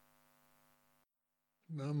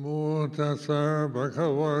Namo tassa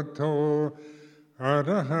bhagavato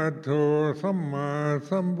arahato samma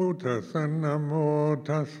sambuddhassa. Namo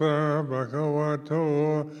tassa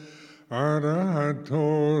bhagavato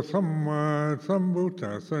arahato samma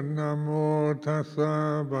sambuddhassa. Namo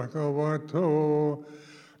tassa bhagavato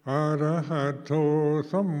arahato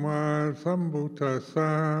samma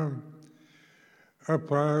sambuddhassa.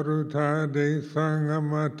 Aparutade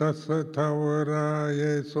sangamatassa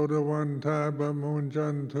tawaraye sodavanta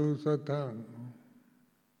bamunjantu satang.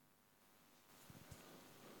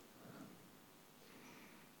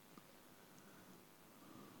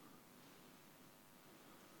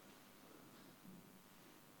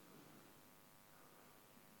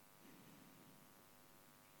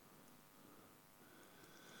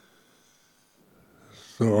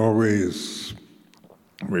 So always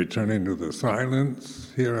returning to the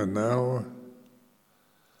silence here and now.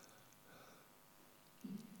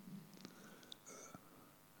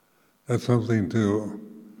 That's something to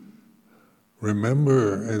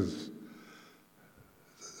remember as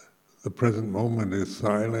the present moment is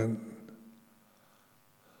silent.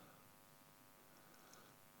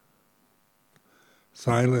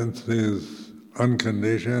 Silence is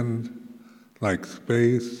unconditioned, like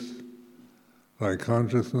space, like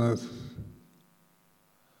consciousness.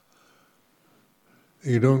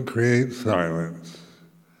 You don't create silence.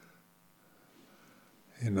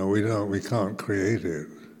 We can't create it.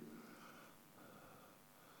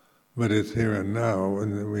 But it's here and now,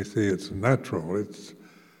 and we see it's natural.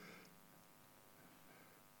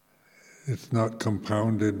 It's not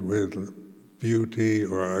compounded with beauty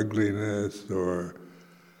or ugliness or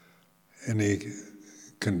any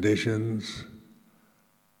conditions,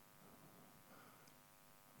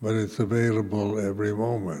 but it's available every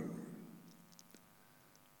moment.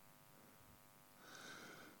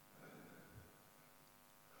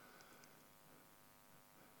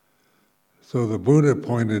 So the Buddha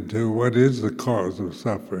pointed to what is the cause of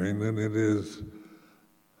suffering, and it is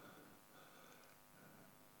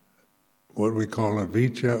what we call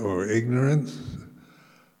avijjā, or ignorance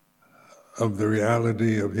of the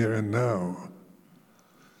reality of here and now.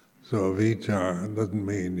 So avijjā doesn't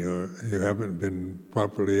mean you haven't been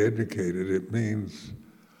properly educated. It means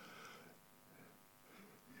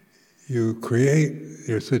you create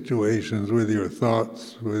your situations with your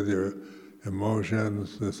thoughts, with your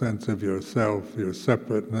emotions, the sense of yourself, your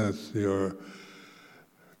separateness, your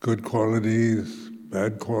good qualities,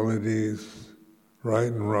 bad qualities, right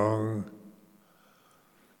and wrong.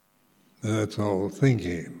 And that's all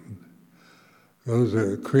thinking. Those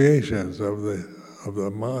are creations of the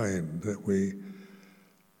mind that we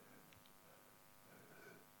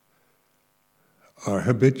are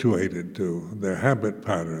habituated to. They're habit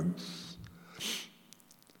patterns.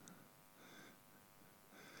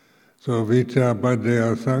 So Avijjā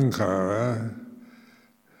Paccayā Sankhārā,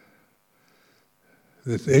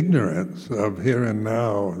 this ignorance of here and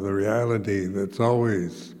now, the reality that's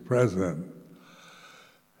always present,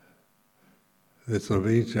 this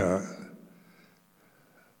avijjā,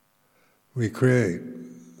 we create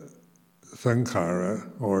sankhāra,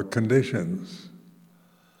 or conditions.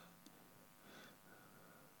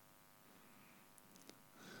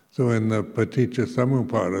 So in the paticca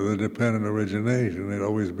samuppada, the dependent origination, it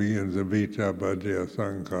always begins avijjā paccayā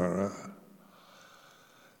sankhārā.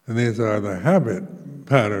 And these are the habit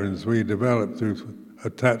patterns we develop through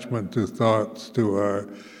attachment to thoughts,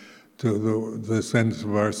 to the sense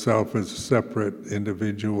of ourself as separate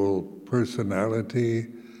individual personality.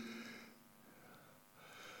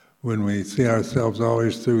 When we see ourselves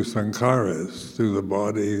always through sankharas, through the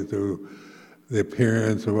body, through the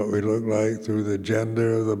appearance of what we look like, through the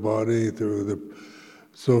gender of the body, through the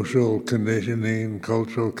social conditioning,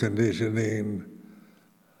 cultural conditioning.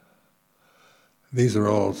 These are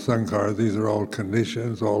all sankhāra, these are all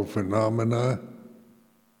conditions, all phenomena.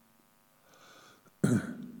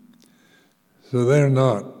 So they're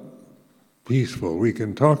not peaceful. We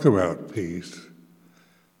can talk about peace.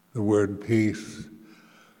 The word peace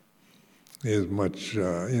is much,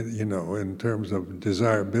 in terms of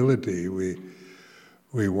desirability,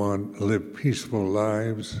 we want to live peaceful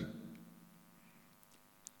lives.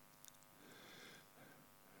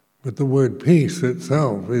 But the word peace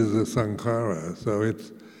itself is a sankhāra. So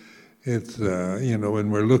it's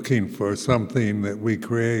when we're looking for something that we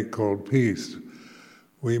create called peace,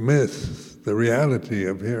 we miss the reality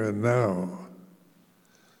of here and now.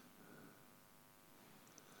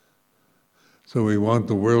 So we want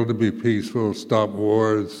the world to be peaceful, stop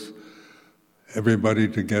wars, everybody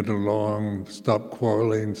to get along, stop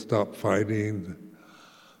quarreling, stop fighting.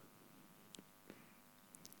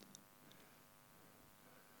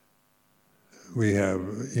 we have,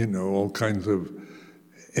 all kinds of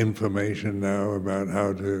information now about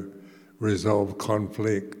how to resolve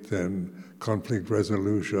conflict and conflict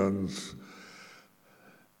resolutions.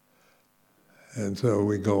 And so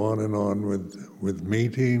we go on and on with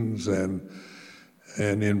meetings and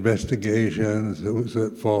investigations. Who's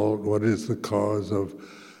at fault? What is the cause of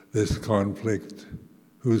this conflict?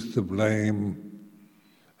 Who's to blame?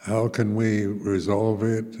 How can we resolve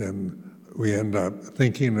it? And we end up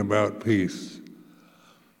thinking about peace.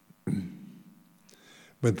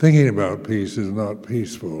 But thinking about peace is not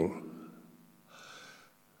peaceful,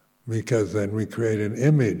 because then we create an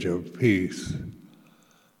image of peace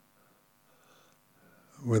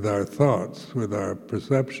with our thoughts, with our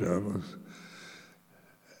perceptions,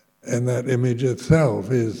 and that image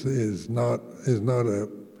itself is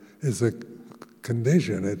a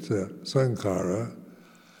condition. It's a Sankhārā.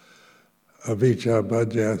 Avijjā,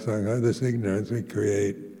 Paccayā, Sankhārā. This ignorance, we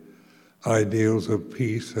create ideals of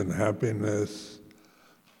peace and happiness,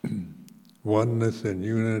 oneness and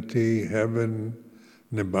unity, heaven,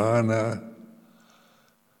 nibbana,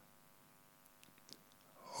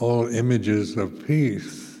 all images of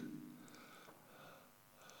peace,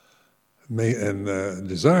 and the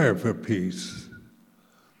desire for peace.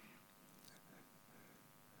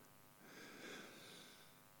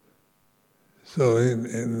 So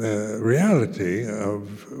in the reality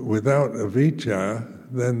of without avijjā,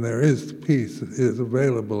 then there is peace, is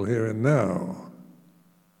available here and now,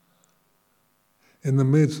 in the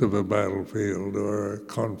midst of a battlefield or a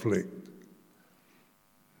conflict.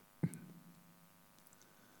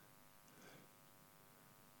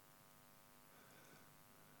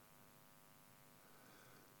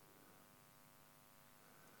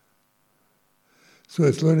 So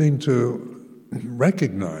it's learning to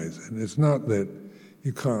recognize it. It's not that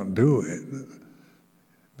you can't do it,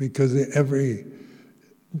 because every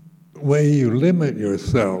way you limit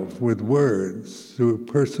yourself with words through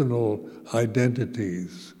personal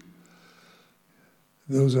identities,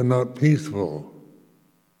 those are not peaceful.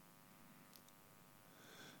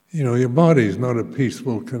 Your body's not a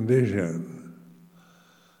peaceful condition.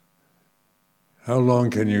 How long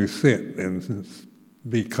can you sit and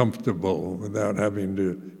be comfortable without having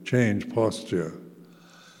to change posture?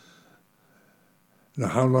 Now,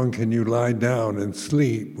 how long can you lie down and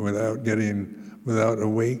sleep without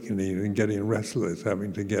awakening and getting restless,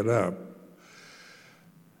 having to get up?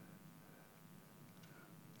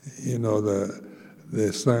 The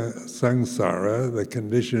Sankhārā, the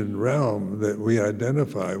conditioned realm that we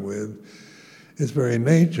identify with, its very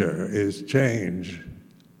nature is change.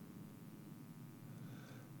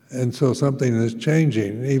 And so something is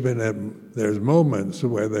changing, even if there's moments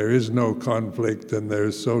where there is no conflict and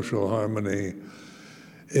there's social harmony.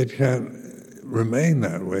 It can't remain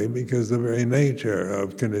that way, because the very nature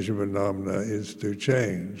of conditioned phenomena is to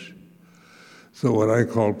change. So what I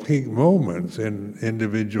call peak moments in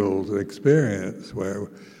individuals' experience, where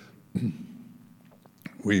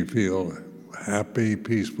we feel happy,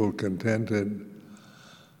 peaceful, contented,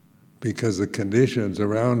 because the conditions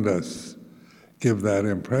around us give that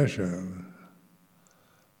impression.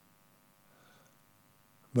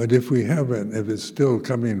 But if it's still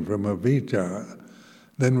coming from avijjā,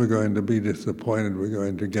 then we're going to be disappointed, we're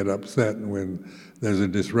going to get upset when there's a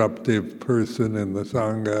disruptive person in the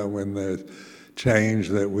Sangha, when there's change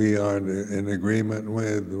that we aren't in agreement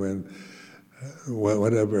with, when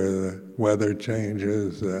whatever the weather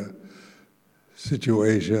changes,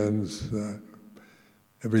 situations,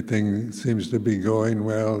 everything seems to be going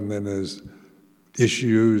well, and then there's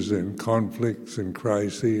issues and conflicts and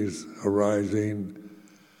crises arising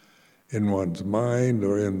in one's mind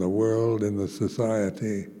or in the world, in the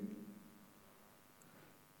society.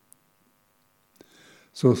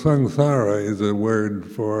 So Sankhārā is a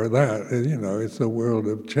word for that. It's a world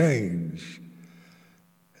of change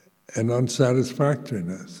and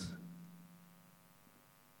unsatisfactoriness.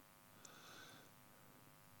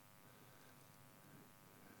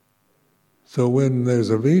 So when there's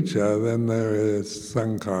avijjā, then there is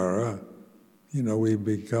Sankhārā. We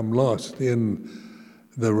become lost in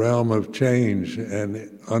the realm of change and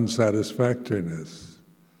unsatisfactoriness.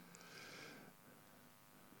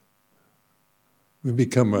 We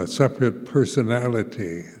become a separate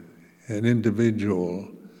personality, an individual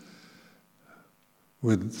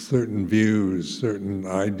with certain views, certain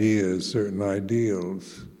ideas, certain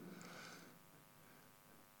ideals.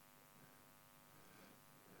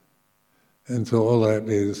 And so all that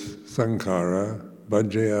is Sankhārā,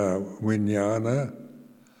 Paccayā, vijnāna,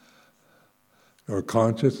 or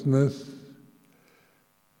consciousness.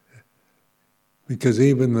 Because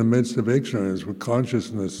even in the midst of ignorance,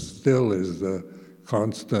 consciousness still is the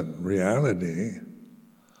constant reality,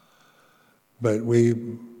 but we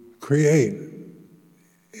create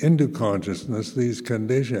into consciousness these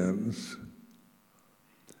conditions,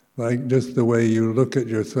 like just the way you look at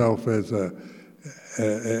yourself as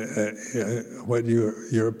what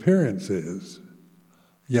your appearance is,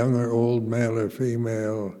 young or old, male or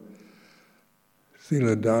female,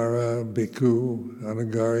 Siladhara, Bhikkhu,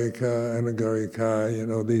 Anagarika,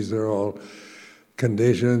 these are all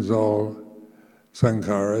conditions, all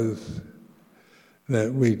Sankhāras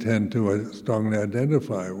that we tend to strongly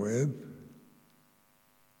identify with.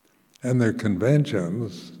 And they're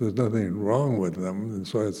conventions, there's nothing wrong with them, and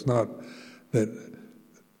so it's not that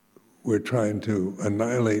we're trying to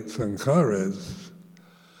annihilate Sankharas,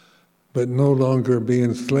 but no longer be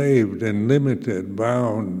enslaved and limited,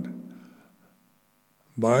 bound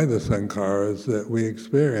by the Sankharas that we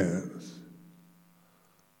experience.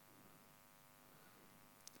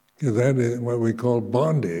 Because that is what we call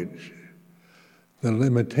bondage, the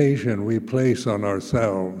limitation we place on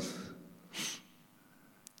ourselves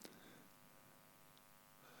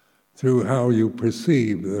through how you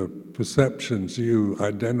perceive, the perceptions you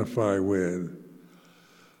identify with,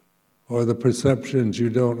 or the perceptions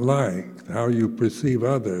you don't like, how you perceive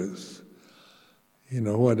others.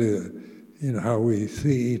 How we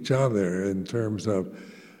see each other in terms of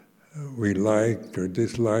we like or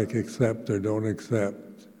dislike, accept or don't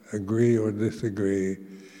accept, agree or disagree,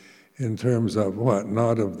 in terms of what?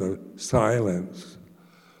 Not of the silence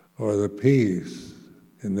or the peace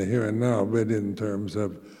in the here and now, but in terms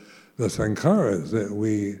of the Sankharas that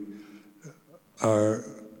we are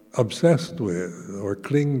obsessed with or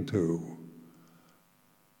cling to.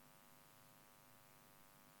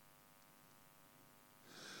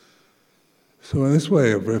 So in this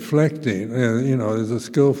way of reflecting, there's a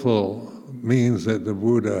skillful means that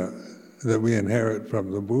that we inherit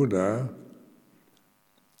from the Buddha.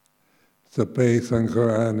 Sape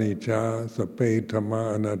Sankhārā anicca, sape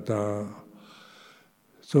dhamma anatta.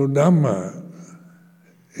 So Dhamma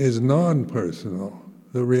is non-personal.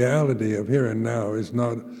 The reality of here and now is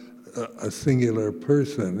not a singular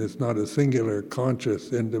person. It's not a singular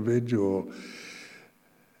conscious individual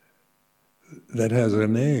that has a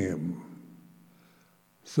name.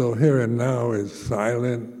 So here and now is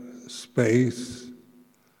silent space,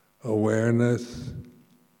 awareness.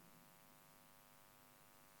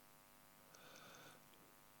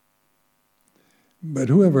 But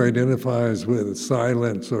whoever identifies with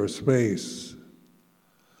silence or space,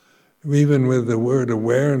 even with the word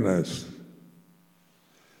awareness,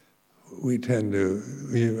 we tend to,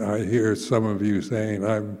 I hear some of you saying,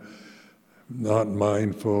 I'm not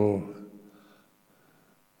mindful,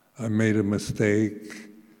 I made a mistake,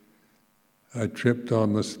 I tripped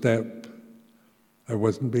on the step, I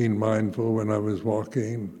wasn't being mindful when I was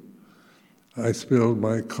walking, I spilled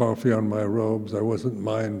my coffee on my robes, I wasn't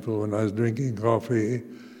mindful when I was drinking coffee.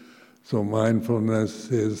 So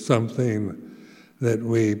mindfulness is something that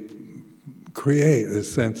we create, a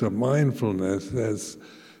sense of mindfulness as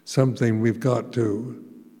something we've got to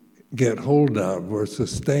get hold of or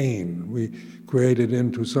sustain. We create it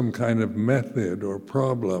into some kind of method or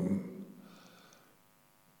problem.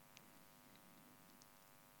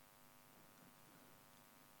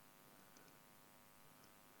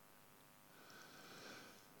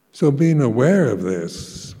 So being aware of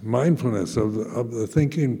this, mindfulness of the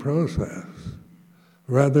thinking process,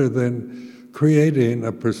 rather than creating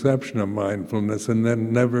a perception of mindfulness and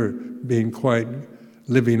then never being quite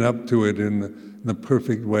living up to it in the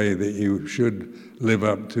perfect way that you should live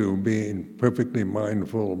up to, being perfectly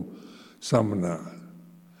mindful samana.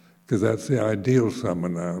 Because that's the ideal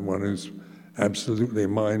samana, one who's absolutely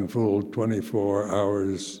mindful 24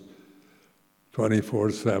 hours,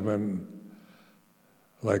 24/7,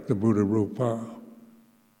 like the Buddha Rupa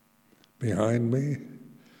behind me.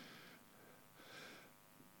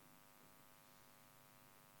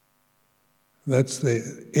 That's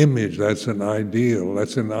the image, that's an ideal,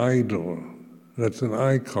 that's an idol, that's an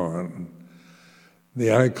icon.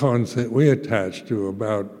 The icons that we attach to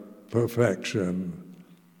about perfection,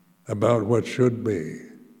 about what should be.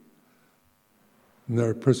 And there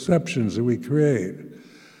are perceptions that we create.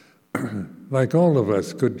 Like all of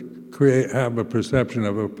us could have a perception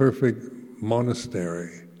of a perfect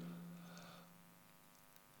monastery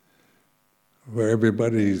where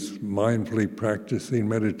everybody's mindfully practicing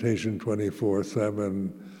meditation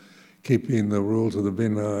 24/7, keeping the rules of the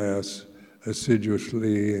Vinaya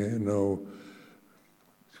assiduously,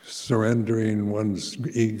 surrendering one's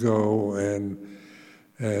ego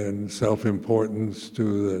and self-importance to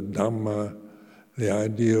the Dhamma, the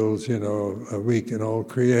ideals, we can all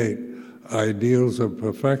create ideals of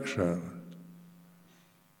perfection.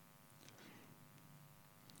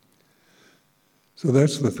 So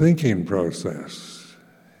that's the thinking process.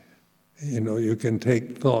 You can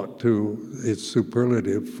take thought to its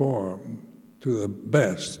superlative form, to the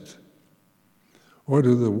best, or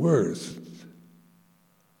to the worst.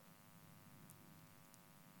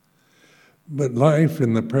 But life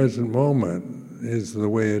in the present moment is the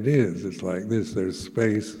way it is. It's like this. There's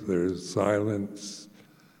space, there's silence,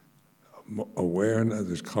 awareness,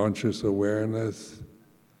 there's conscious awareness,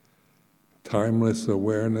 timeless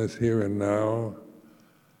awareness here and now.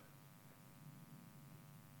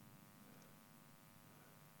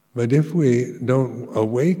 But if we don't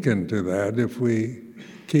awaken to that, if we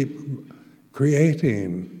keep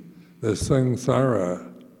creating the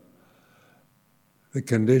Sankhārā, the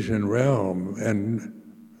conditioned realm, and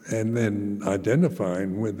then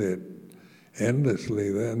identifying with it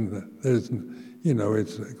endlessly, then there's,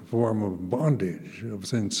 it's a form of bondage,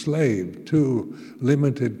 of enslaved to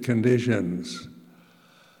limited conditions.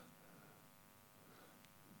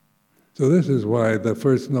 So this is why the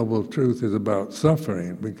First Noble Truth is about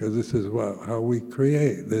suffering, because this is how we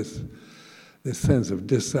create this sense of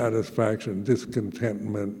dissatisfaction,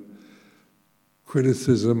 discontentment,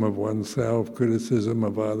 criticism of oneself, criticism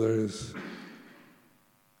of others.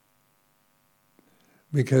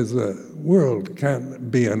 Because the world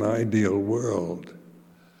can't be an ideal world.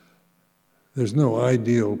 There's no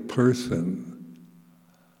ideal person.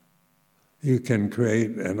 You can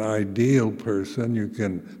create an ideal person, you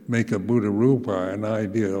can make a Buddha Rupa, an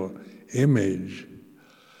ideal image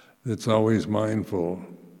that's always mindful.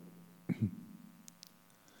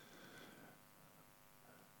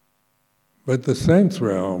 But the sense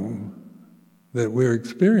realm that we're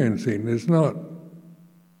experiencing is not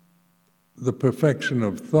the perfection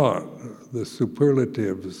of thought, the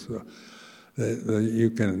superlatives that you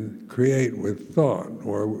can create with thought,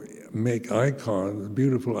 or make icons,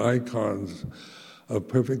 beautiful icons of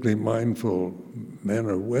perfectly mindful men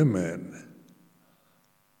or women.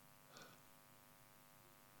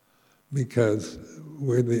 Because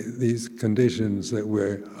these conditions that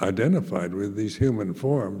we're identified with, these human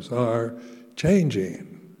forms, are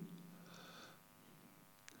changing.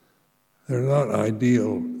 They're not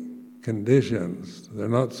ideal conditions, they're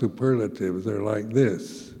not superlatives, they're like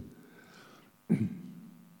this.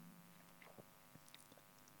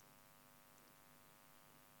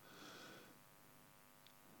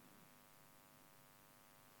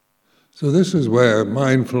 So this is where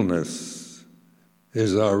mindfulness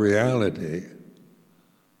is our reality,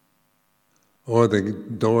 or the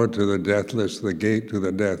door to the deathless, the gate to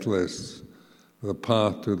the deathless, the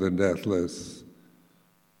path to the deathless.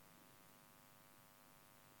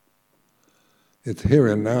 It's here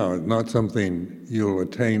and now. It's not something you'll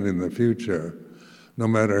attain in the future, no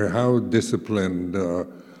matter how disciplined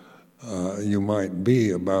you might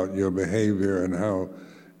be about your behavior and how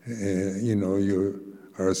you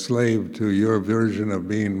are a slave to your version of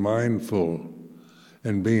being mindful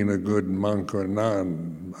and being a good monk or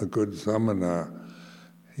nun, a good samana.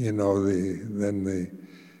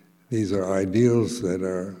 These are ideals that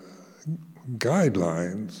are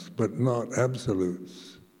guidelines, but not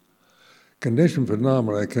absolutes. Conditioned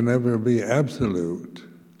phenomena can never be absolute.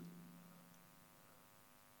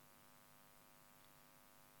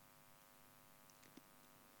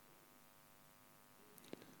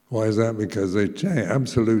 Why is that? Because they change.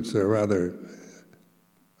 Absolutes are rather,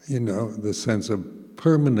 the sense of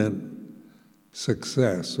permanent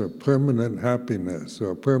success or permanent happiness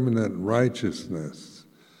or permanent righteousness.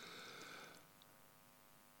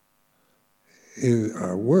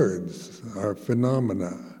 Our words, our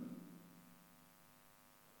phenomena.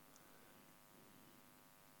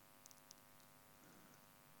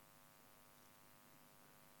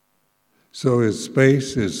 So is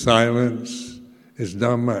space, is silence, is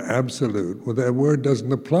Dhamma absolute? Well, that word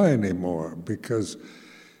doesn't apply anymore, because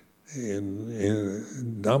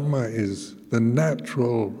in Dhamma is the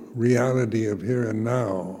natural reality of here and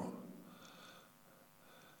now.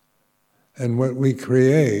 And what we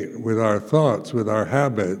create with our thoughts, with our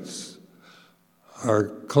habits, our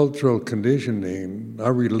cultural conditioning,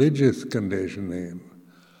 our religious conditioning,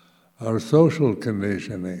 our social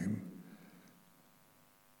conditioning,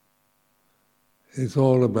 it's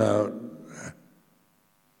all about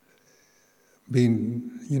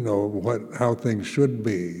being, how things should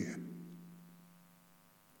be.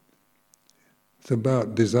 It's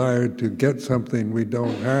about desire to get something we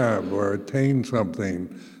don't have, or attain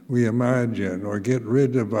something we imagine, or get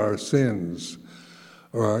rid of our sins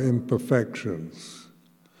or our imperfections,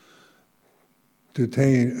 to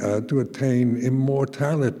attain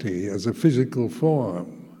immortality as a physical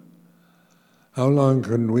form. How long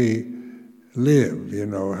can we live?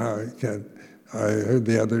 I heard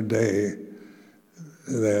the other day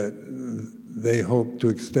that they hope to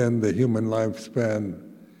extend the human lifespan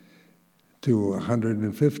to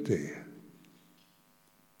 150.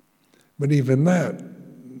 But even that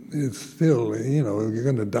is still, you're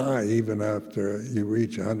going to die even after you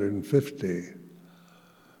reach 150.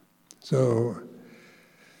 So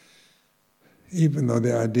even though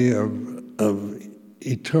the idea of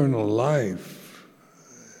eternal life,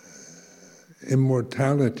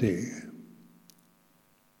 immortality,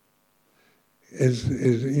 is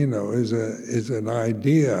an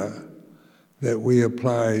idea that we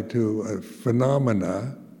apply to a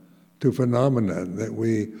phenomena that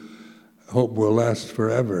we hope will last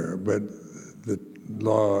forever. But the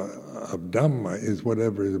law of Dhamma is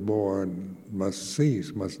whatever is born must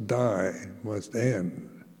cease, must die, must end.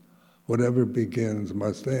 Whatever begins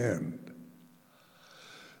must end.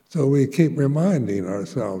 So we keep reminding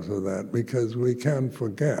ourselves of that because we can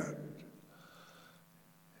forget.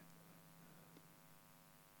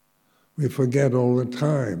 We forget all the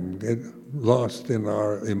time, get lost in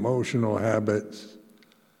our emotional habits,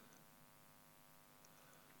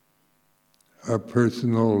 our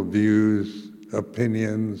personal views,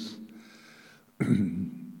 opinions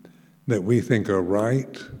that we think are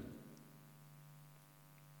right.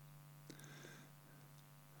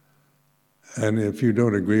 And if you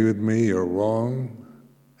don't agree with me, you're wrong,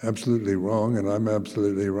 absolutely wrong, and I'm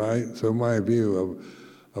absolutely right. So my view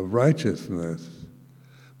of righteousness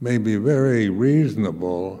may be very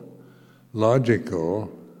reasonable,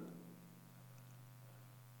 logical.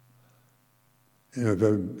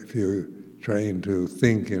 If you're trained to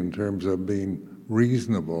think in terms of being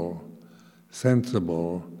reasonable,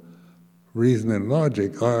 sensible, reason and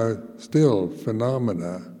logic are still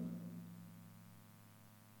phenomena.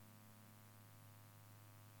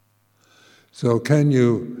 So can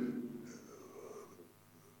you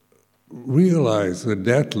realize the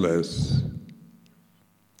deathless?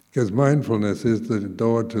 Because mindfulness is the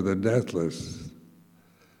door to the deathless.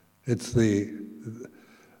 It's the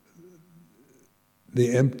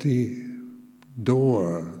empty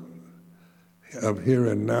door of here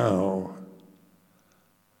and now.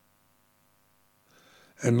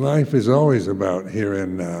 And life is always about here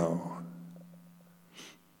and now.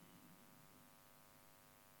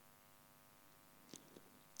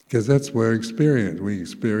 Because that's where we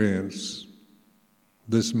experience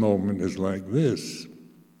this moment is like this.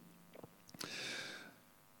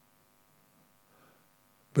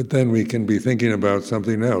 But then we can be thinking about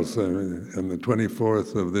something else. On the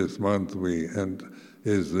 24th of this month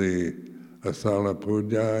is the Asala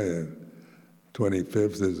Puja, and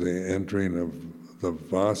 25th is the entering of the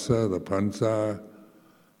Vasa, the Paccayā.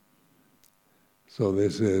 So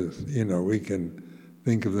this is, we can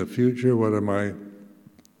think of the future. What am I,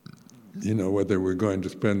 whether we're going to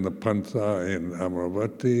spend the Paccayā in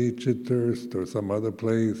Amaravati, Chithurst, or some other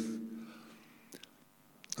place.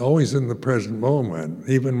 Always in the present moment,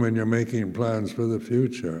 even when you're making plans for the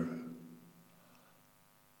future.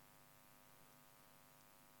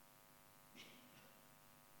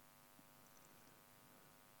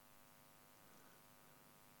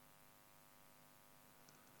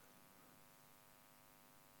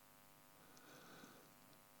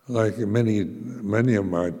 Like many of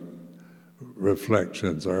my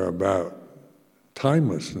reflections are about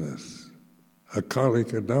timelessness,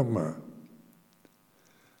 akalika dhamma,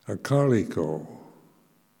 akaliko.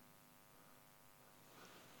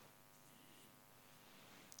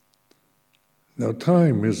 Now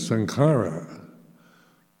time is sankhārā.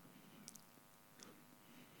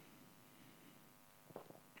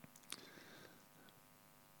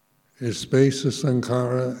 Is space a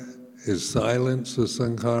sankhārā? Is silence a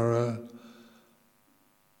sankhārā?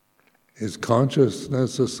 Is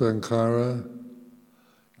consciousness a sankhārā?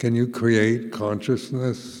 Can you create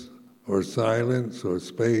consciousness or silence or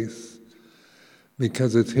space?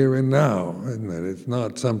 Because it's here and now, isn't it? It's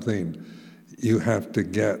not something you have to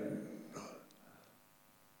get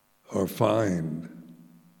or find.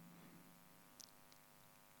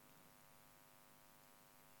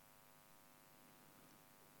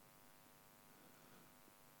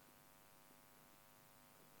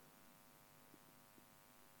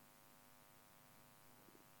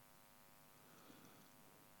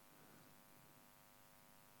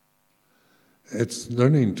 It's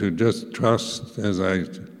learning to just trust, as I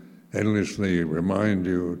endlessly remind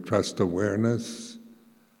you, trust awareness.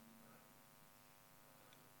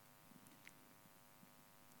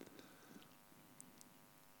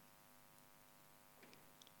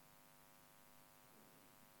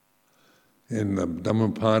 In the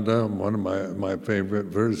Dhammapada, one of my favorite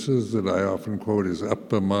verses that I often quote is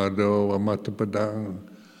Appamado Amattapadang.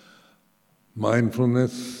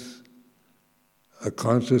 Mindfulness, a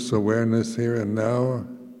conscious awareness here and now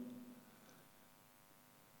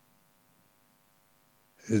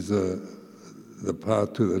is the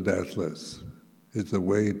path to the deathless. It's the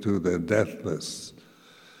way to the deathless.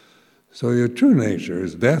 So your true nature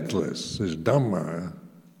is deathless, is Dhamma,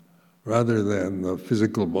 rather than the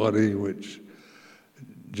physical body which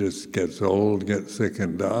just gets old, gets sick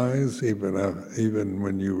and dies, even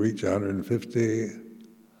when you reach 150.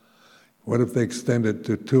 What if they extend it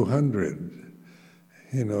to 200?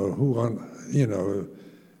 Who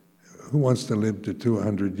wants to live to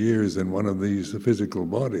 200 years in one of these physical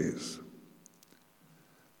bodies?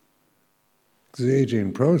 The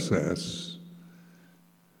aging process,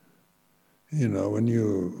 when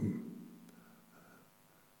you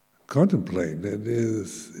contemplate it,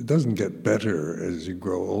 it doesn't get better as you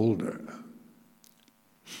grow older.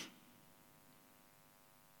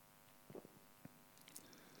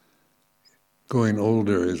 Going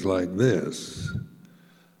older is like this.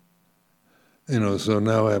 So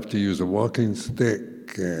now I have to use a walking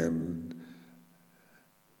stick and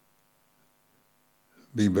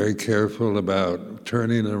be very careful about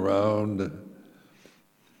turning around.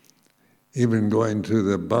 Even going to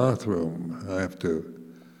the bathroom, I have to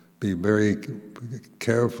be very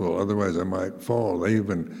careful, otherwise I might fall. They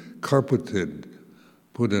even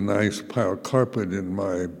put a nice pile of carpet in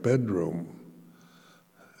my bedroom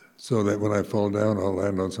so that when I fall down I'll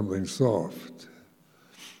land on something soft.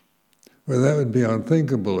 Well, that would be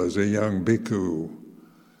unthinkable as a young bhikkhu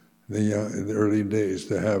in the early days.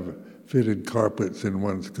 To have fitted carpets in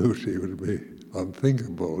one's kuti would be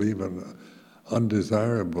unthinkable, even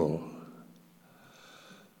undesirable.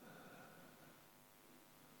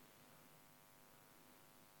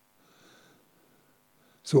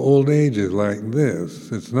 So old age is like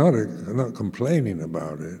this. It's I'm not complaining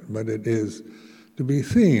about it, but it is to be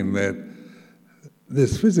seen that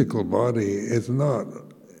this physical body is not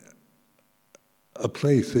a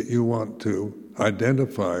place that you want to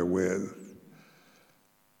identify with,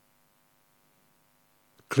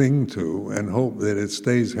 cling to, and hope that it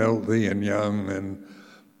stays healthy and young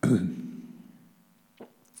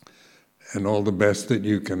and all the best that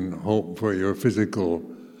you can hope for your physical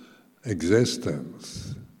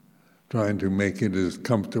existence, trying to make it as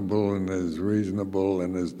comfortable and as reasonable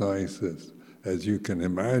and as nice as you can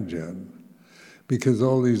imagine, because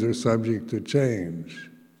all these are subject to change.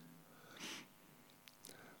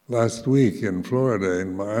 Last week in Florida,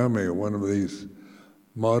 in Miami, one of these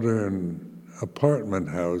modern apartment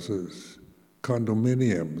houses,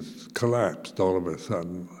 condominiums, collapsed all of a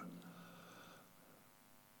sudden,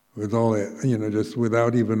 with all just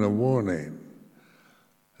without even a warning.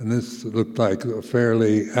 And this looked like a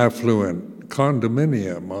fairly affluent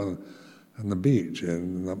condominium on the beach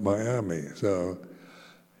in Miami. So,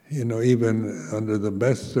 even under the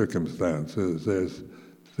best circumstances, there's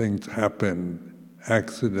things happen,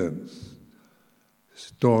 accidents,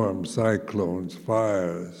 storms, cyclones,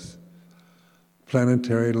 fires.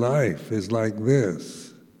 Planetary life is like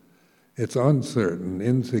this. It's uncertain,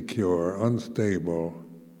 insecure, unstable.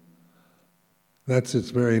 That's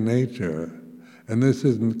its very nature. And this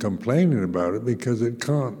isn't complaining about it because it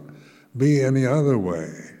can't be any other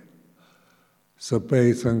way.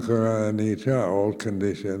 Sape Sankhārā anicca, all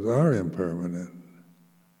conditions are impermanent.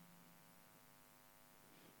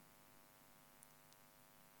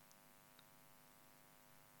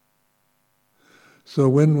 So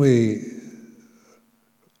when we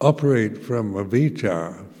operate from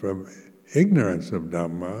avijjā, from ignorance of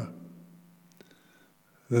Dhamma,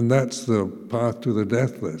 then that's the path to the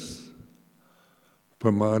deathless.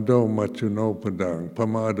 Pamado machunopadang.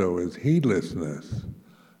 Pamado is heedlessness,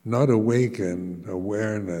 not awakened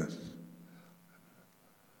awareness.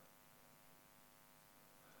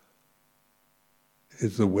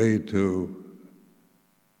 It's the way to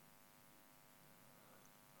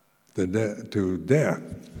death.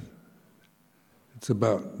 It's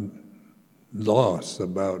about loss,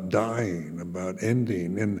 about dying, about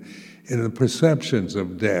ending, in the perceptions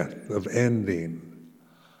of death, of ending.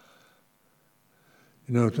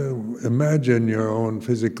 To imagine your own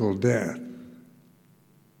physical death.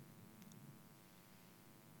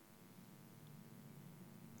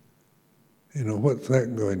 What's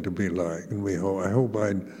that going to be like? And I hope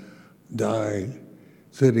I die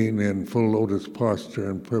sitting in full lotus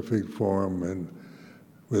posture in perfect form and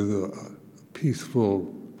with a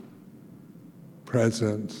peaceful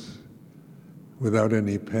presence, without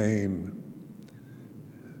any pain.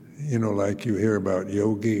 Like you hear about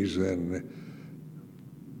yogis and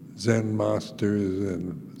Zen masters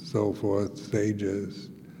and so forth, sages.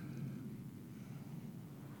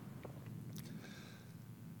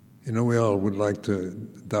 We all would like to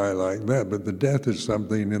die like that, but the death is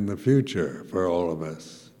something in the future for all of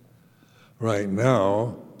us. Right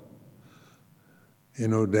now,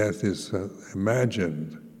 death is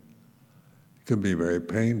imagined. It can be very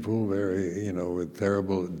painful, very, with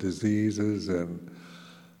terrible diseases and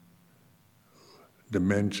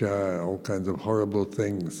dementia, all kinds of horrible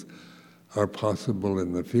things are possible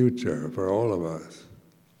in the future for all of us.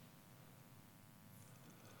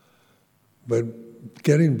 But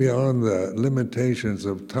getting beyond the limitations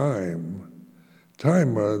of time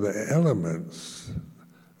are the elements,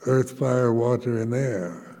 earth, fire, water, and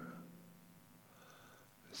air.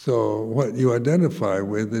 So what you identify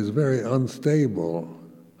with is very unstable,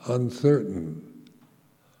 uncertain.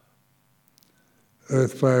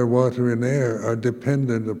 Earth, fire, water, and air are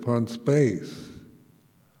dependent upon space.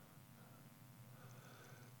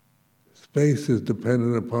 Space is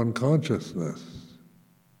dependent upon consciousness.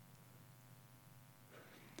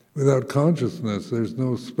 Without consciousness, there's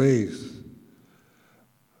no space.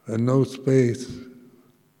 And no space,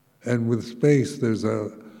 and with space there's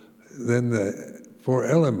then the four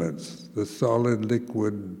elements, the solid,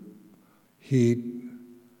 liquid, heat,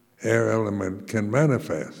 air element can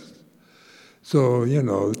manifest. So,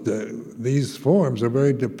 these forms are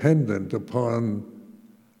very dependent upon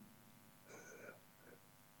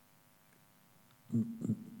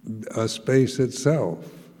space itself.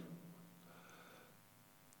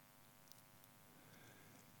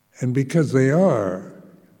 And because they are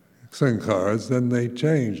sankharas, then they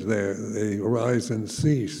change, they arise and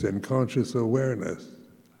cease in conscious awareness.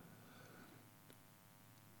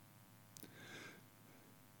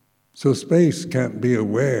 So space can't be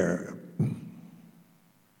aware,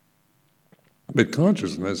 but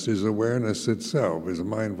consciousness is awareness itself, is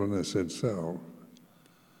mindfulness itself.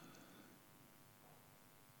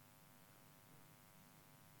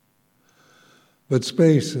 But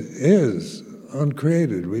space is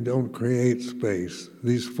uncreated. We don't create space.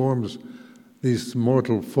 These forms, these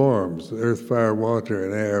mortal forms, earth, fire, water,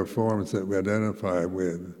 and air forms that we identify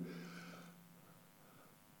with,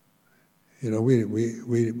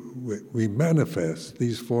 we manifest.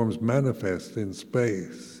 These forms manifest in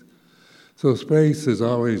space. So space is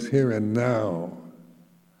always here and now.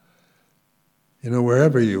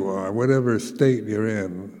 Wherever you are, whatever state you're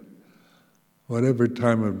in, whatever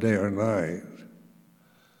time of day or night,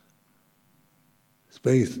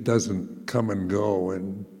 space doesn't come and go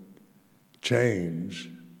and change.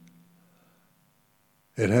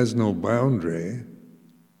 It has no boundary.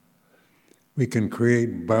 We can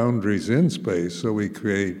create boundaries in space, so we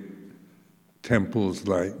create temples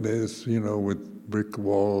like this, with brick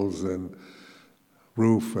walls and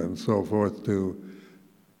roof and so forth, to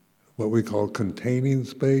what we call containing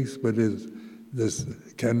space. But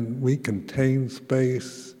can we contain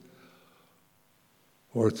space?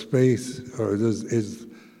 Or space, or is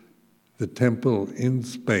the temple in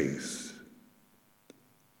space?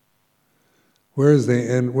 Where's the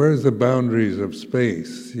end? Where's the boundaries of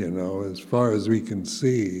space? As far as we can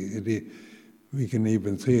see, we can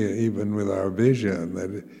even see it even with our vision,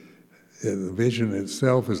 that the vision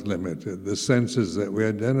itself is limited. The senses that we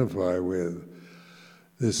identify with,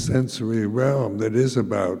 this sensory realm that is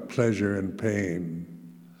about pleasure and pain,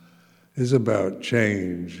 is about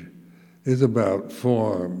change, is about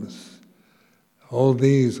forms. All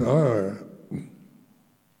these are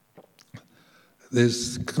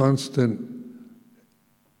this constant,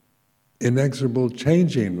 inexorable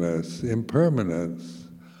changingness, impermanence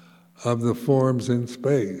of the forms in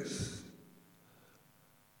space.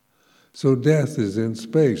 So death is in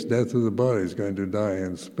space. Death of the body is going to die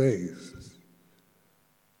in space.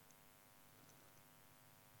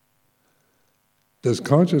 Does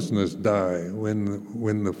consciousness die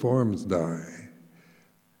when the forms die?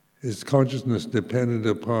 Is consciousness dependent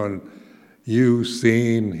upon you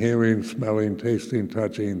seeing, hearing, smelling, tasting,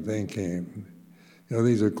 touching, thinking?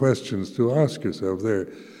 These are questions to ask yourself.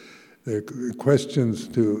 They're questions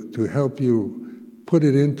to help you put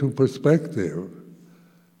it into perspective,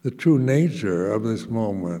 the true nature of this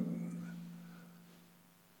moment.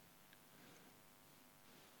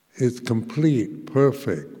 It's complete,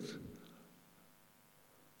 perfect,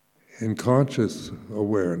 in conscious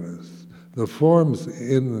awareness. The forms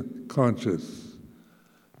in conscious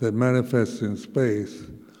that manifest in space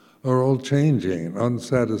are all changing,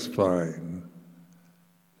 unsatisfying,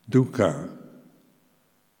 dukkha.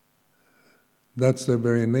 That's their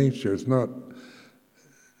very nature. It's not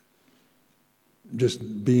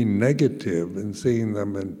just being negative and seeing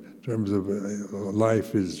them in terms of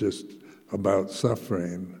life is just about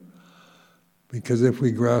suffering. Because if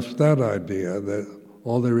we grasp that idea that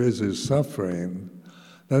all there is suffering,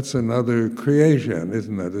 That's another creation,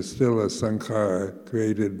 isn't it? It's still a sankhāra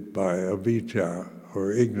created by avijjā,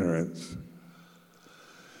 or ignorance.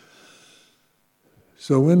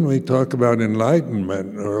 So when we talk about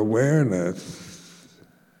enlightenment or awareness,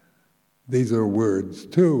 these are words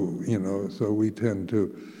too, so we tend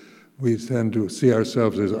to see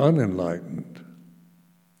ourselves as unenlightened.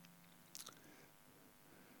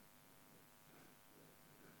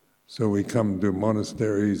 So we come to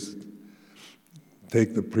monasteries,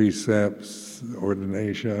 take the precepts,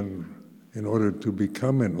 ordination, in order to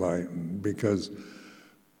become enlightened, because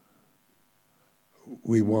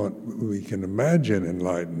we can imagine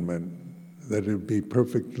enlightenment, that it would be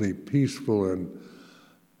perfectly peaceful and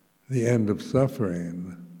the end of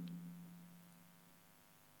suffering.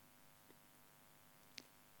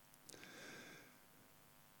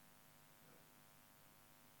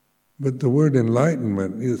 But the word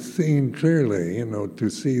enlightenment is seen clearly, to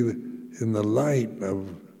see in the light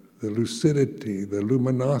of the lucidity, the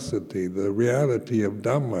luminosity, the reality of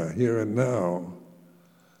Dhamma here and now.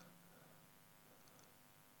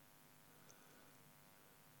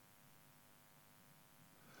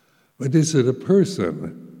 But is it a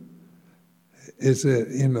person? Is it,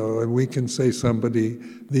 and we can say somebody,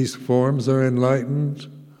 these forms are enlightened?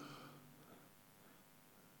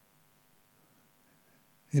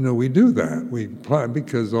 We do that. We apply,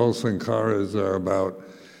 because all sankharas are about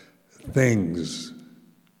things,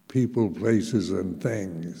 people, places, and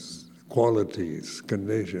things, qualities,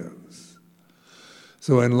 conditions.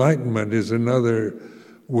 So enlightenment is another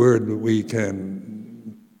word that we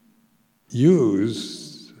can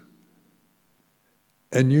use,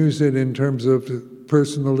 and use it in terms of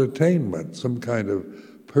personal attainment, some kind of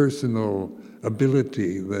personal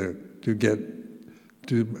ability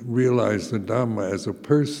to realize the Dhamma as a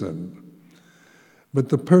person. But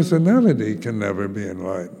the personality can never be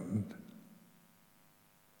enlightened.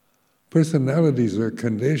 Personalities are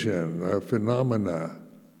conditioned, are phenomena.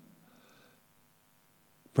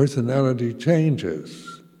 Personality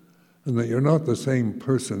changes, and that you're not the same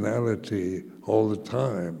personality all the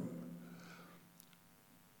time.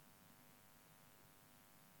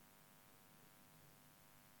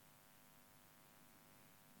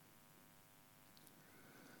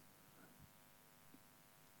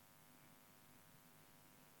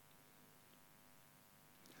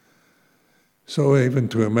 So even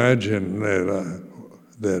to imagine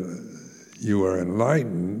that you are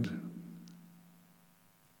enlightened,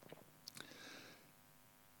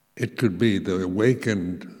 it could be the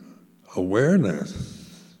awakened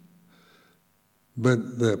awareness,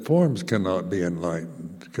 but the forms cannot be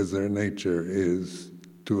enlightened because their nature is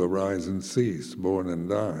to arise and cease, born and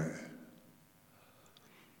die.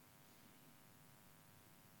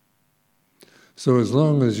 So as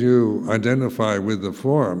long as you identify with the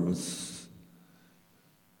forms,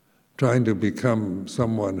 trying to become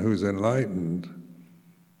someone who's enlightened,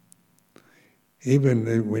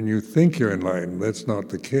 even when you think you're enlightened, that's not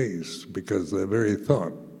the case, because the very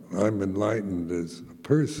thought, I'm enlightened as a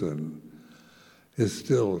person, is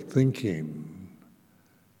still thinking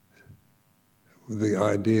with the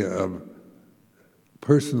idea of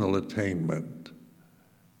personal attainment.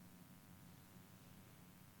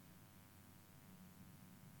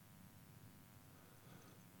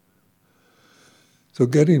 So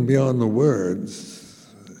getting beyond the words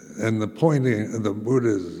and the pointing, the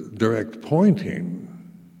Buddha's direct pointing,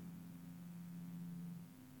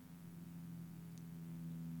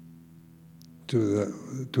 to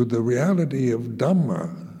the reality of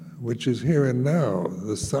Dhamma, which is here and now,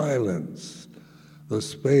 the silence, the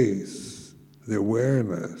space, the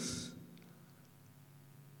awareness.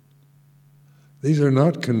 These are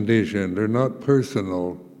not conditioned, they're not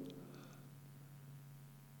personal.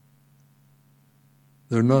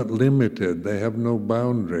 They're not limited, they have no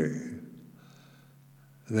boundary,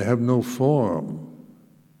 they have no form.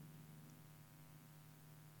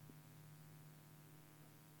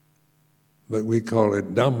 But we call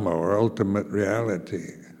it Dhamma, or ultimate reality.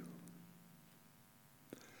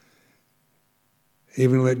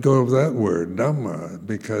 Even let go of that word, Dhamma,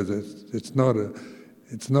 because it's not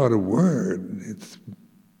a word.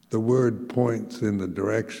 The word points in the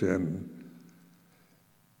direction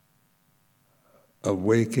of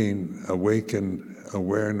awakened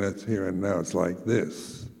awareness here and now. It's like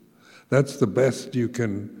this. That's the best you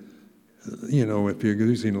can, if you're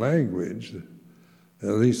using language, at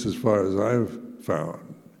least as far as I've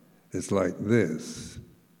found, it's like this.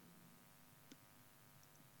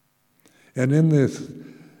 And in this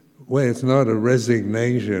way, it's not a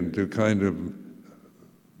resignation to kind of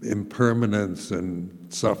impermanence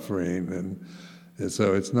and suffering And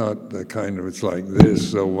so it's not the kind of, it's like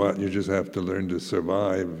this, so what, you just have to learn to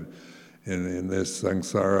survive in this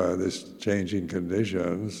samsara, this changing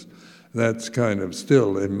conditions. That's kind of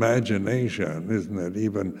still imagination, isn't it?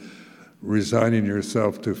 Even resigning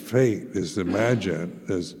yourself to fate is imagined.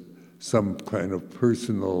 There's some kind of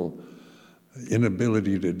personal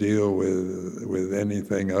inability to deal with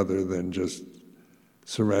anything other than just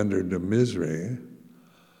surrender to misery.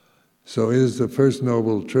 So is the First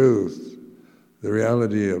Noble Truth, the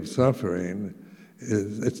reality of suffering,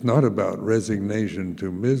 it's not about resignation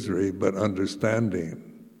to misery, but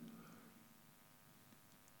understanding.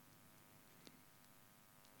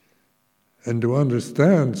 And to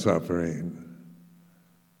understand suffering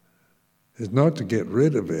is not to get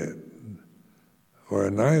rid of it or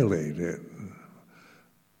annihilate it,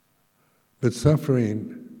 but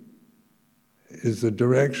suffering is the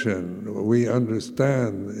direction we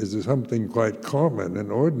understand is something quite common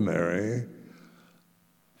and ordinary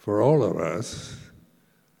for all of us,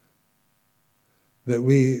 that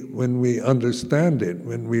when we understand it,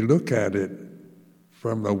 when we look at it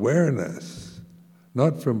from awareness,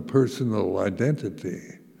 not from personal identity,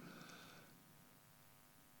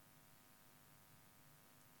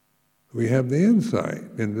 we have the insight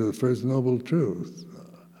into the First Noble Truth.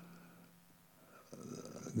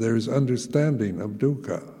 There's understanding of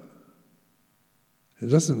dukkha. It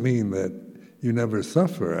doesn't mean that you never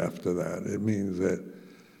suffer after that. It means that,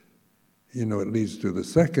 it leads to the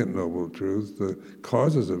Second Noble Truth, the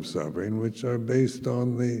causes of suffering, which are based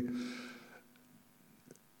on the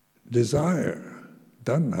desire,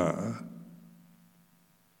 tanhā.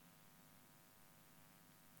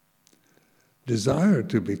 Desire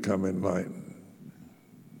to become enlightened.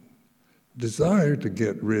 Desire to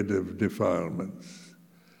get rid of defilements.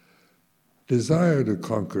 Desire to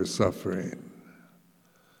conquer suffering.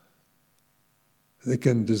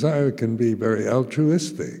 Desire can be very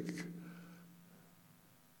altruistic.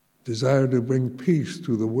 Desire to bring peace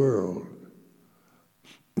to the world.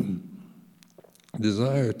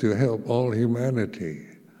 Desire to help all humanity.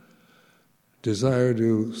 Desire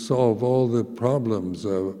to solve all the problems,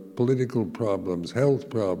 political problems, health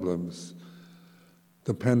problems,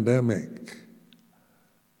 the pandemic.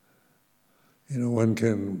 One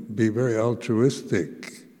can be very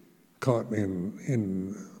altruistic, caught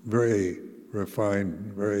in very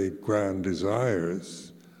refined, very grand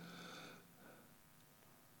desires.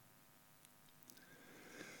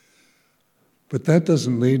 But that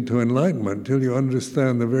doesn't lead to enlightenment until you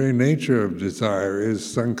understand the very nature of desire is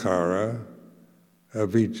Sankhārā,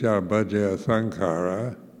 Avijjā, Paccayā,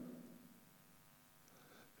 Sankhārā,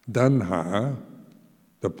 tanhā,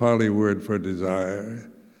 the Pali word for desire.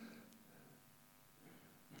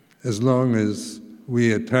 As long as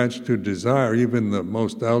we attach to desire, even the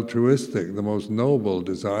most altruistic, the most noble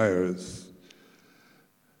desires,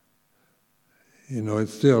 it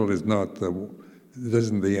still is not it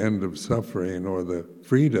isn't the end of suffering or the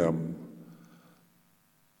freedom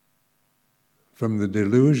from the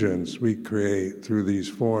delusions we create through these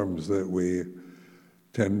forms that we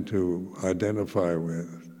tend to identify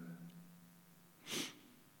with.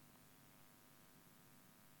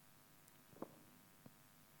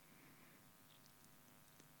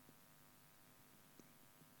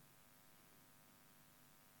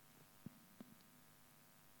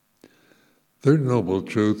 Third Noble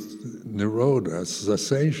Truth, nirodha,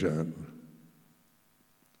 cessation.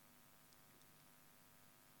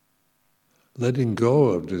 Letting go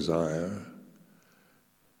of desire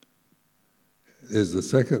is the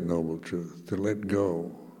Second Noble Truth, to let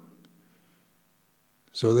go.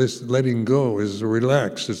 So this letting go is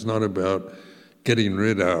relaxed. It's not about getting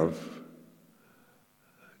rid of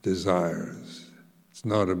desires. It's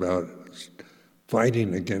not about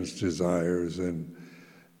fighting against desires and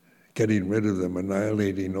getting rid of them,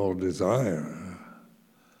 annihilating all desire.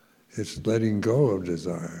 It's letting go of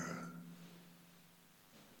desire.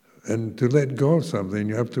 And to let go of something,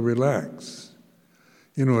 you have to relax.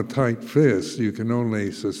 A tight fist, you can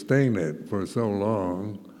only sustain it for so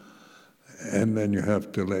long, and then you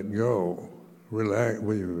have to let go. Relax.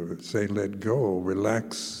 When you say let go,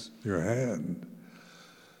 relax your hand.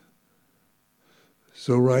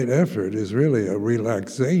 So right effort is really a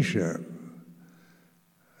relaxation,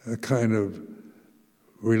 a kind of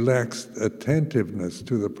relaxed attentiveness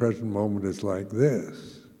to the present moment is like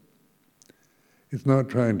this. It's not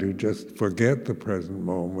trying to just forget the present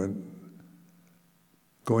moment,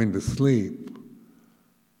 going to sleep,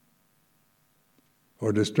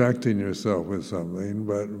 or distracting yourself with something,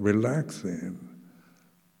 but relaxing,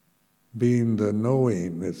 being the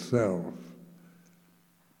knowing itself,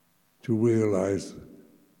 to realize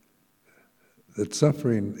that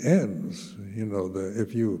suffering ends.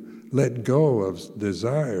 If you let go of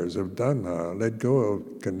desires, of tanha, let go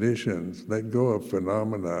of conditions, let go of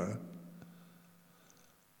phenomena,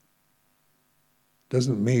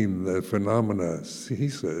 doesn't mean the phenomena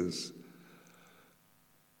ceases.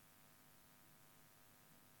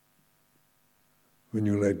 When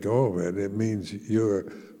you let go of it, it means you're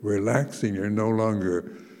relaxing, you're no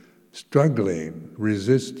longer struggling,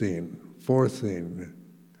 resisting, forcing,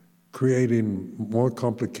 creating more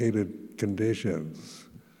complicated conditions.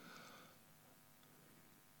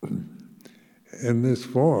 In this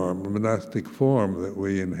form, monastic form that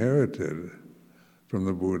we inherited from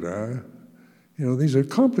the Buddha, these are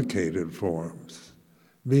complicated forms.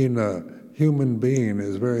 Being a human being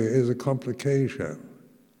is a complication.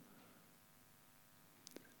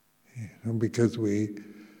 Because we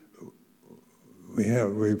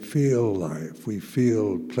feel life, we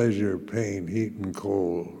feel pleasure, pain, heat and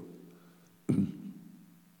cold.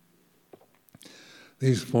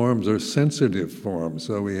 These forms are sensitive forms,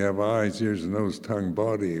 so we have eyes, ears, nose, tongue,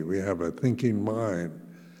 body. We have a thinking mind.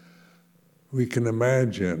 We can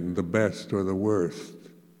imagine the best or the worst.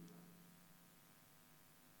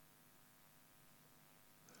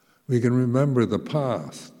 We can remember the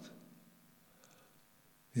past.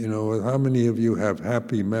 How many of you have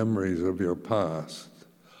happy memories of your past?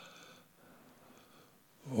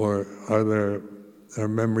 Or are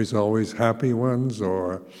memories always happy ones,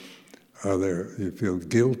 or you feel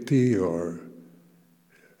guilty or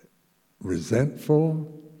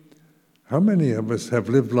resentful? How many of us have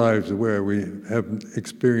lived lives where we have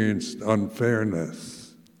experienced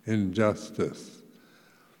unfairness, injustice?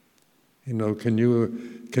 Can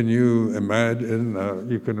you imagine?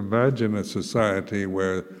 You can imagine a society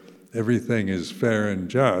where everything is fair and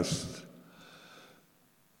just,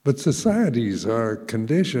 but societies are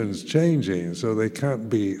conditions changing, so they can't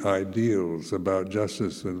be ideals about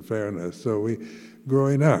justice and fairness. So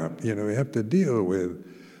growing up, we have to deal with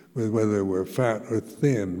whether we're fat or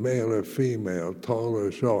thin, male or female, tall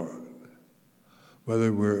or short,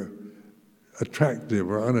 whether we're attractive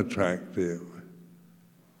or unattractive.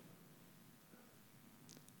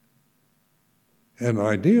 And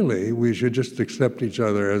ideally, we should just accept each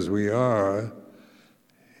other as we are,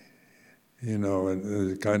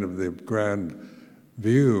 and kind of the grand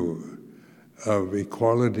view of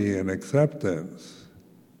equality and acceptance.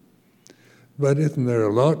 But isn't there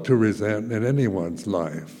a lot to resent in anyone's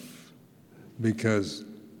life? Because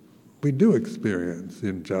we do experience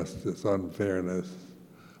injustice, unfairness.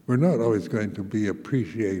 We're not always going to be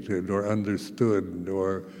appreciated or understood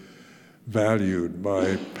or valued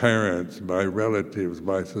by parents, by relatives,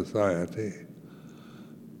 by society.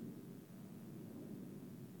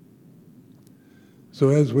 So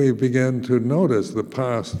as we begin to notice the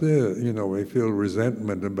past, we feel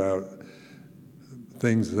resentment about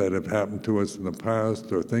things that have happened to us in the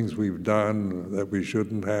past, or things we've done that we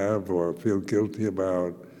shouldn't have, or feel guilty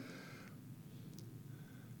about.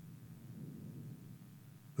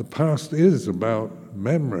 The past is about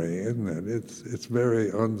memory, isn't it? It's very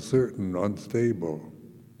uncertain, unstable.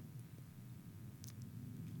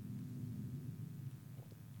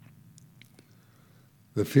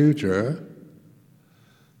 The future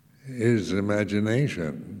is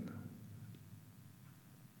imagination.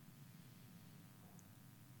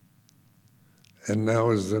 And now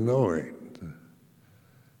is the knowing.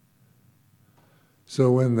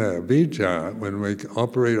 So when we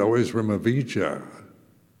operate always from Avijjā,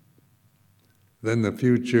 then the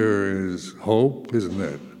future is hope, isn't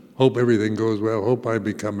it? Hope everything goes well, hope I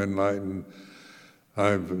become enlightened.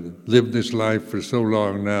 I've lived this life for so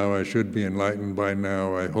long now, I should be enlightened by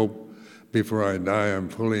now. I hope before I die I'm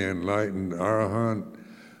fully enlightened, arahant.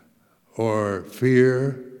 Or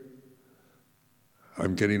fear,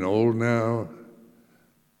 I'm getting old now.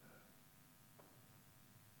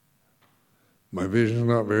 My vision's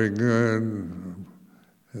not very good,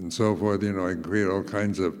 and so forth. I create all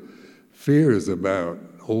kinds of fears about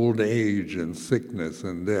old age and sickness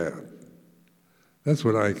and death. That's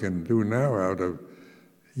what I can do now out of,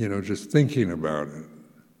 just thinking about it.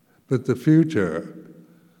 But the future,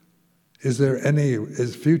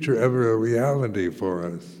 is future ever a reality for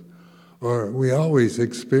us? Or we always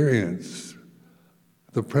experience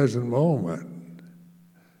the present moment?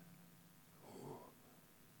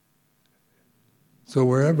 So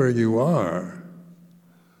wherever you are,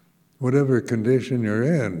 whatever condition you're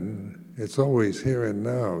in, it's always here and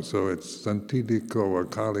now. So it's santidiko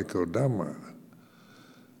akaliko dhamma,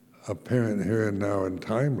 apparent here and now and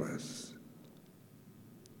timeless.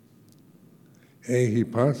 Ehi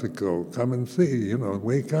pasiko, come and see,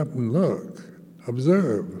 wake up and look,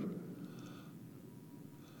 observe.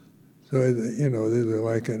 So, there's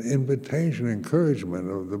like an invitation,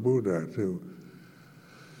 encouragement of the Buddha to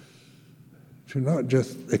not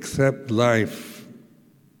just accept life,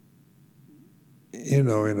 in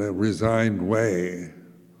a resigned way,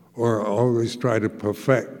 or always try to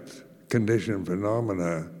perfect conditioned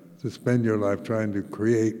phenomena, to spend your life trying to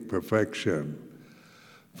create perfection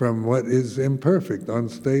from what is imperfect,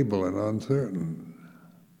 unstable, and uncertain.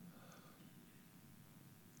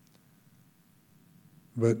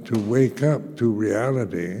 But to wake up to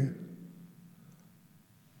reality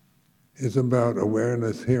is about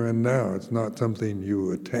awareness here and now. It's not something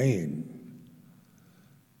you attain.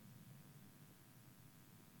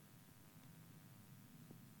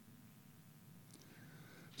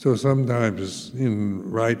 So sometimes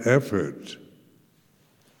in right effort,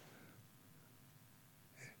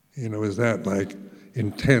 is that like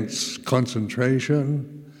intense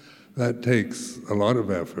concentration? That takes a lot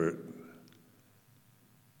of effort.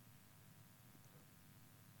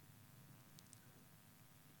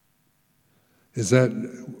 Is that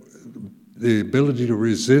the ability to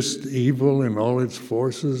resist evil in all its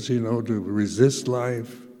forces, to resist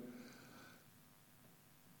life?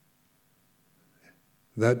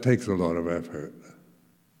 That takes a lot of effort.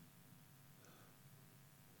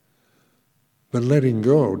 But letting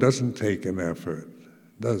go doesn't take an effort,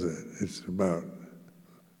 does it? It's about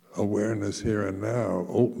awareness here and now,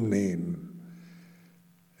 opening,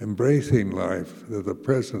 embracing life, the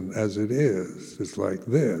present as it is. It's like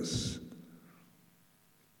this.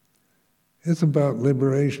 It's about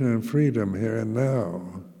liberation and freedom here and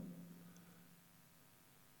now.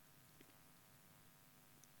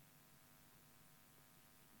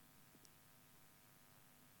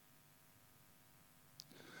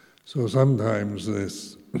 So sometimes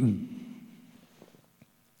it's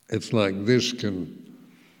like this can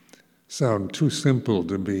sound too simple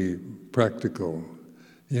to be practical.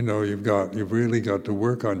 You've really got to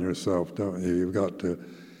work on yourself, don't you? You've got to,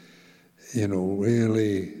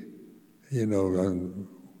 really, on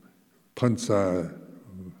Paccayā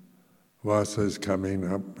Vasa is coming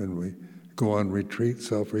up, and we go on retreats,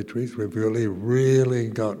 self-retreats. We've really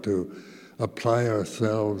got to apply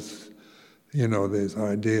ourselves. This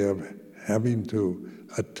idea of having to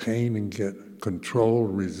attain and get control,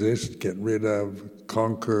 resist, get rid of,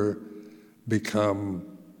 conquer, become,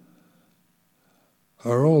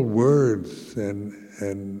 are all words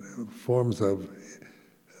and forms of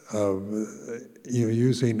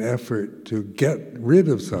using effort to get rid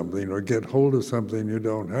of something or get hold of something you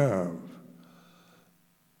don't have.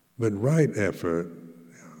 But right effort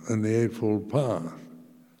in the Eightfold Path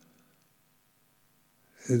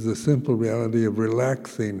is the simple reality of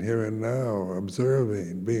relaxing here and now,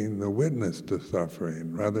 observing, being the witness to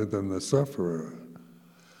suffering rather than the sufferer.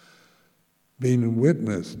 Being a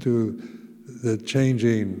witness to the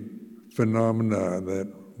changing phenomena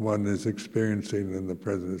that one is experiencing in the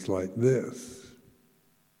present. It's like this.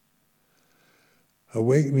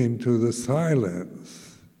 Awakening to the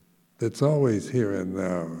silence that's always here and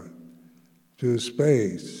now, to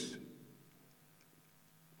space,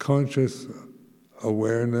 conscious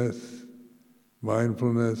awareness,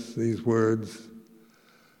 mindfulness, these words,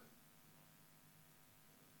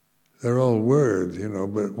 they're all words,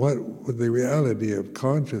 but what the reality of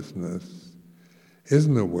consciousness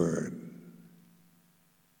isn't a word.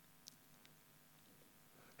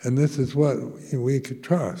 And this is what we could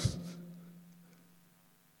trust,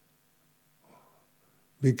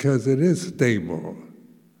 because it is stable.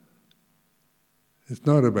 It's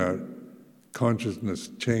not about consciousness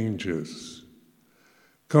changes.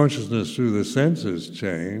 Consciousness through the senses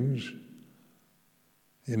change.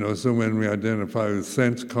 So when we identify with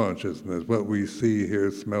sense consciousness, what we see, hear,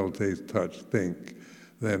 smell, taste, touch, think,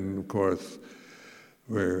 then of course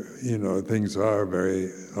things are very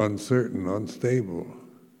uncertain, unstable.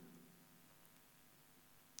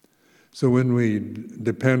 So when we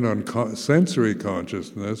depend on sensory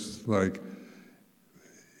consciousness, like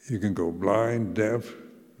you can go blind, deaf,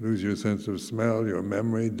 lose your sense of smell, your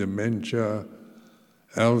memory, dementia,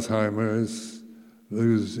 Alzheimer's,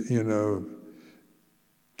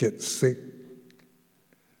 get sick,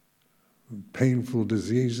 painful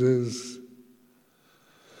diseases.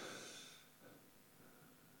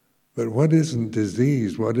 But what isn't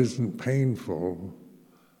disease, what isn't painful,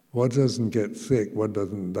 what doesn't get sick, what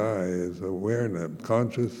doesn't die is awareness,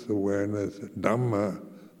 conscious awareness, Dhamma,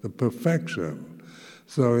 the perfection.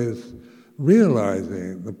 So it's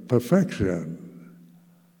realizing the perfection,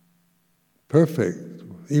 perfect.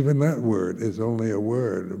 Even that word is only a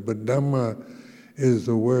word, but Dhamma is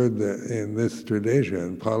the word that in this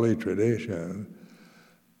tradition, Pali tradition,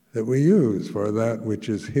 that we use for that which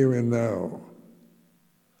is here and now. So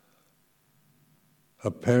when we depend on sensory consciousness, like you can go blind, deaf, lose your sense of smell, your memory, dementia, Alzheimer's, lose, painful diseases. But what isn't disease, what isn't painful, what doesn't die is awareness, conscious awareness, Dhamma, the perfection. So it's realizing the perfection,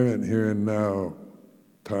 apparent here and now,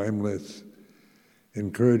 timeless,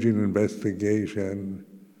 encouraging investigation,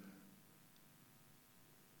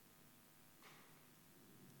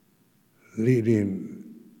 leading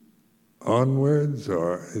onwards,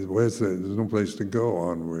 or there's no place to go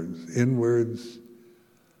onwards, inwards,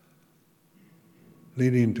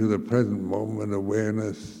 leading to the present moment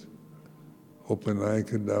awareness,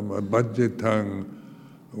 open-aikadhamma, bhajyatang,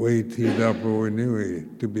 veti dapo nui,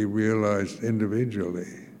 to be realized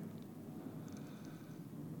individually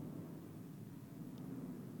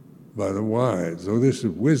by the wise. So this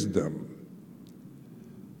is wisdom,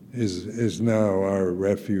 is now our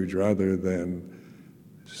refuge rather than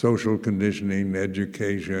social conditioning,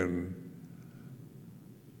 education,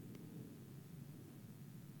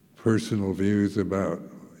 personal views about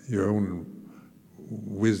your own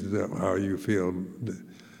wisdom, how you feel.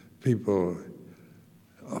 People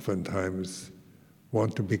oftentimes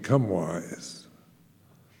want to become wise.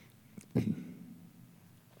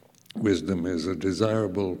 Wisdom is a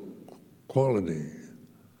desirable quality.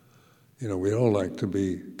 You know, we all like to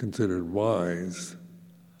be considered wise.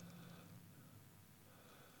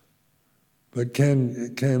 But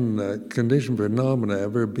can conditioned phenomena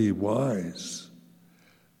ever be wise?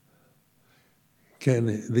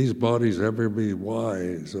 Can these bodies ever be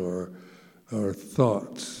wise, or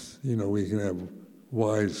thoughts? You know, we can have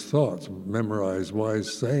wise thoughts, memorize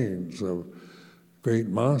wise sayings of great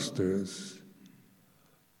masters.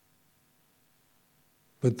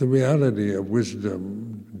 But the reality of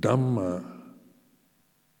wisdom, Dhamma,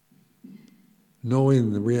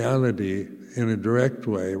 knowing the reality in a direct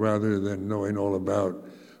way rather than knowing all about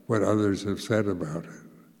what others have said about it.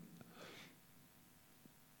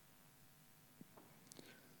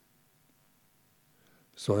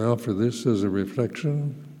 So I offer this as a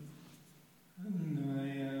reflection.